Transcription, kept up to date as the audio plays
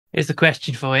Here's the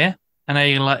question for you. I know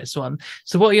you like this one.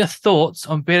 So, what are your thoughts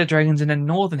on bearded dragons in the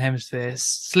northern hemisphere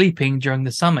sleeping during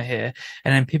the summer here?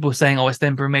 And then people saying, "Oh, it's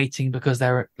them brumating because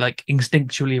they're like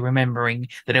instinctually remembering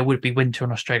that it would be winter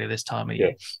in Australia this time of Yeah.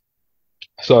 year."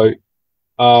 So,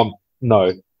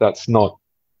 no, that's not,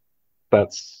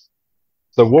 that's,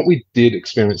 so what we did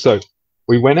experience. So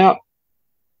we went out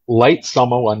late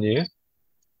summer one year,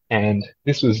 and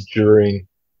this was during,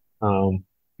 um,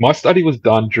 my study was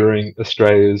done during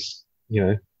Australia's,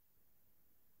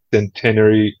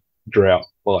 centenary drought,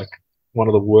 like one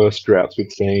of the worst droughts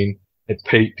we'd seen. It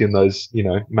peaked in those,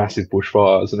 massive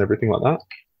bushfires and everything like that.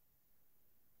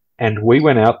 And we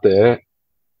went out there,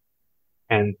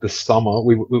 and the summer,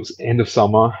 it was end of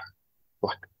summer,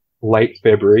 like late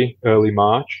February, early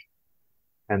March,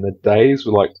 and the days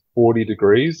were like 40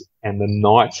 degrees, and the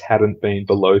nights hadn't been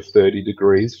below 30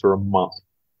 degrees for a month.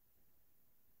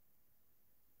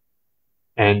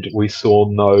 And we saw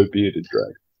no bearded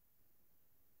dragons.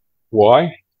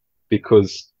 Why?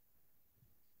 Because,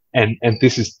 and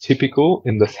this is typical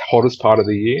in the hottest part of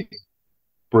the year,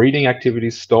 breeding activity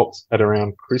stops at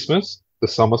around Christmas, the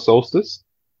summer solstice,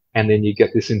 and then you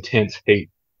get this intense heat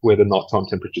where the nighttime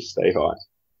temperatures stay high.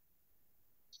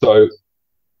 So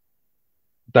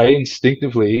they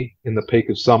instinctively, in the peak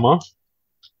of summer,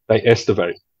 they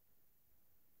estivate.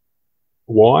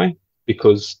 Why?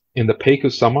 Because in the peak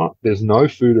of summer, there's no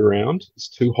food around. It's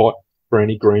too hot for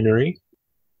any greenery.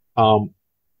 Um,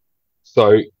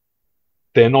 so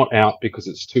they're not out because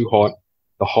it's too hot.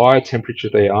 The higher temperature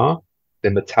they are,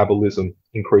 their metabolism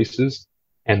increases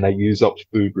and they use up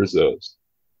food reserves.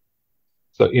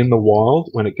 So in the wild,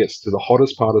 when it gets to the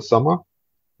hottest part of summer,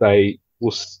 they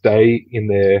will stay in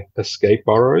their escape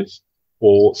burrows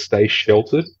or stay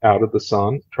sheltered out of the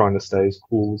sun, trying to stay as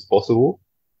cool as possible,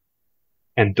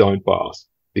 and don't bask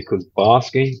because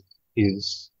basking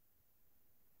is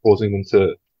causing them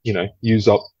to, use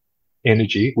up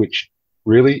energy, which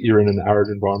really you're in an arid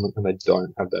environment and they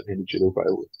don't have that energy to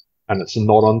avail. And it's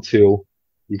not until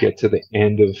you get to the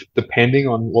end of, depending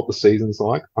on what the season's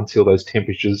like, until those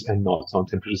temperatures and nighttime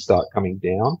temperatures start coming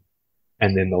down,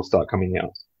 and then they'll start coming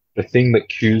out. The thing that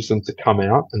cues them to come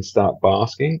out and start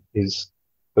basking is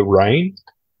the rain,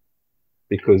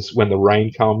 because when the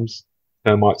rain comes,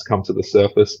 termites come to the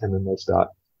surface and then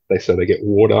they get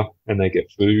water and they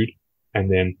get food,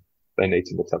 and then they need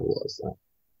to metabolize that.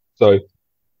 So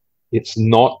it's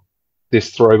not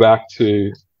this throwback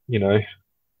to, you know,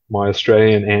 my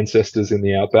Australian ancestors in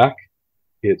the outback.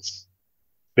 It's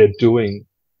they're doing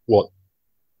what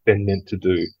they're meant to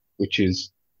do, which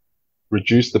is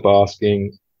reduce the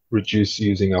basking, reduce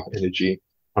using up energy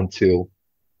until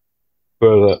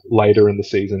further later in the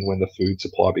season when the food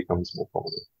supply becomes more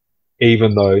prominent.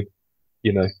 Even though,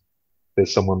 you know,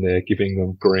 there's someone there giving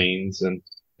them greens and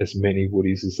as many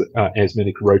woodies as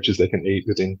many roaches they can eat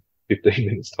within 15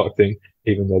 minutes type thing,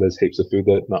 even though there's heaps of food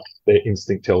there. No, their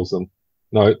instinct tells them,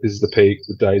 no, this is the peak,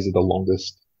 the days are the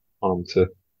longest to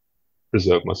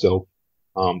preserve myself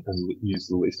and use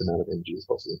the least amount of energy as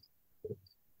possible.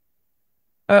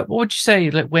 What would you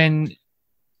say, like when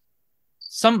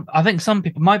I think some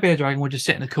people, my bearded dragon would just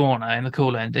sit in the corner in the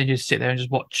cool end and just sit there and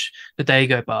just watch the day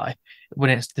go by when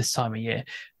it's this time of year.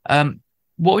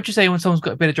 What would you say when someone's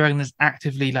got a bearded dragon that's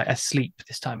actively like asleep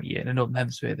this time of year in the northern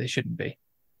hemisphere? They shouldn't be.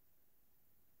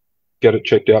 Get it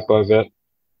checked out by a vet.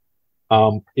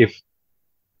 If,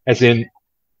 as in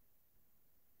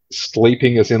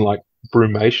sleeping, as in like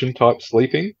brumation type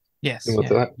sleeping, Yes, similar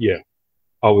to yeah. that, yeah,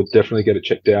 I would definitely get it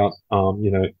checked out.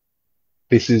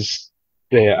 This is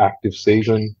their active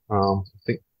season. I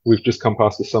think we've just come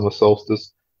past the summer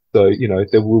solstice, so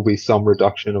there will be some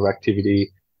reduction of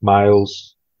activity.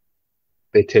 Males,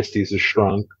 their testes are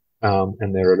shrunk,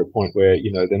 and they're at a point where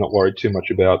they're not worried too much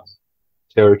about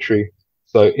territory.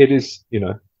 So it is,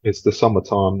 it's the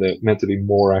summertime. They're meant to be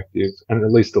more active and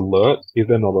at least alert. If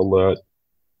they're not alert,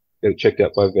 get it checked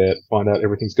out by a vet. Find out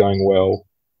everything's going well.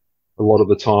 A lot of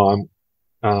the time,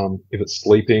 if it's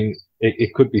sleeping,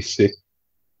 it could be sick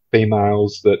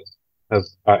females that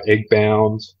are egg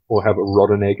bound or have a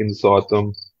rotten egg inside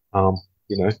them.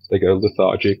 They go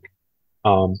lethargic.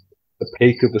 The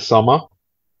peak of the summer.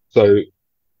 So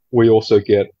we also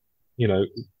get,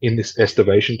 in this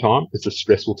estivation time, it's a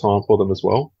stressful time for them as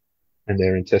well. And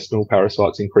their intestinal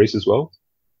parasites increase as well,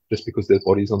 just because their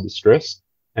body's under stress.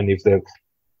 And if the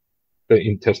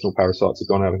intestinal parasites have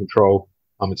gone out of control,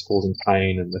 it's causing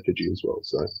pain and lethargy as well.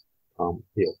 So,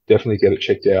 yeah, definitely get it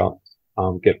checked out.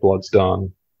 Get bloods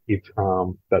done if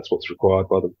that's what's required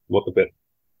by what the vet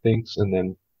thinks, and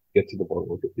then get to the bottom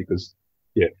of it. Because,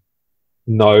 yeah,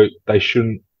 no, they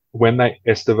shouldn't. When they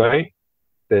estivate,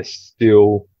 they're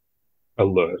still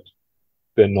alert.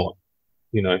 They're not,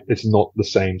 it's not the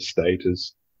same state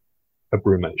as a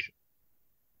brumation.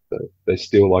 So they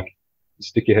still like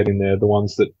stick your head in there. The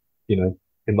ones that,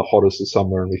 in the hottest of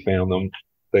summer and we found them,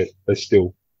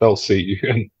 they'll see you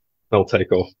and they'll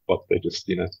take off, but they're just,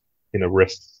 in a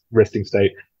resting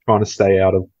state, trying to stay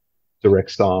out of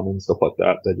direct sun and stuff like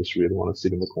that. They just really want to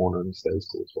sit in the corner and stay as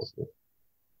cool as possible.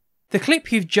 The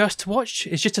clip you've just watched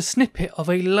is just a snippet of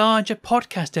a larger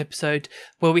podcast episode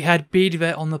where we had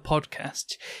BeardieVet on the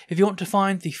podcast. If you want to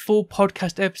find the full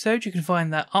podcast episode, you can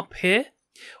find that up here.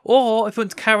 Or if you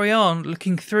want to carry on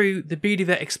looking through the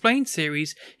BeardieVet Explained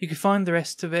series, you can find the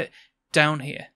rest of it down here.